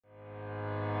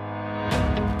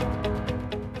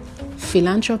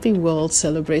Philanthropy World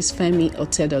celebrates Femi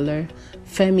Otedola.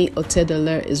 Femi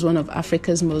Otedola is one of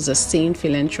Africa's most esteemed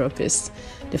philanthropists.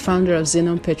 The founder of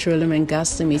Xenon Petroleum and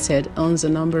Gas Limited owns a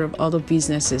number of other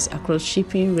businesses across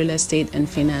shipping, real estate, and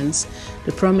finance.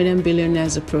 The prominent billionaire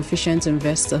is a proficient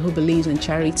investor who believes in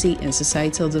charity and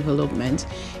societal development.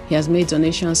 He has made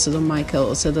donations to the Michael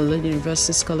Otedola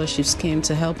University Scholarship Scheme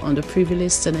to help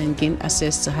underprivileged students gain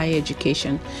access to higher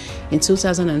education. In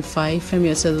 2005,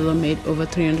 Femi Otedola made over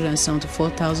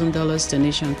 $374,000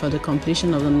 donation for the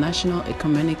completion of the National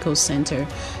Ecumenical Center,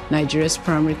 Nigeria's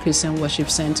primary Christian worship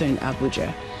center in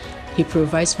Abuja. He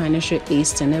provides financial aid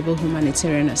to enable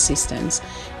humanitarian assistance.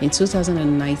 In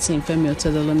 2019, Femi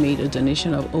Otedola made a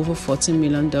donation of over $14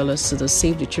 million to the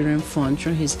Save the Children Fund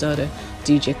through his daughter,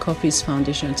 DJ Copy's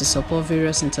Foundation, to support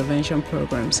various intervention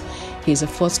programs. He is a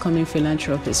forthcoming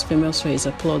philanthropist, famous for his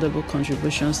applaudable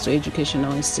contributions to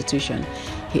educational institutions.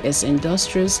 He is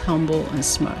industrious, humble, and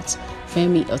smart.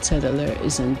 Femi Otedola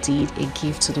is indeed a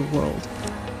gift to the world.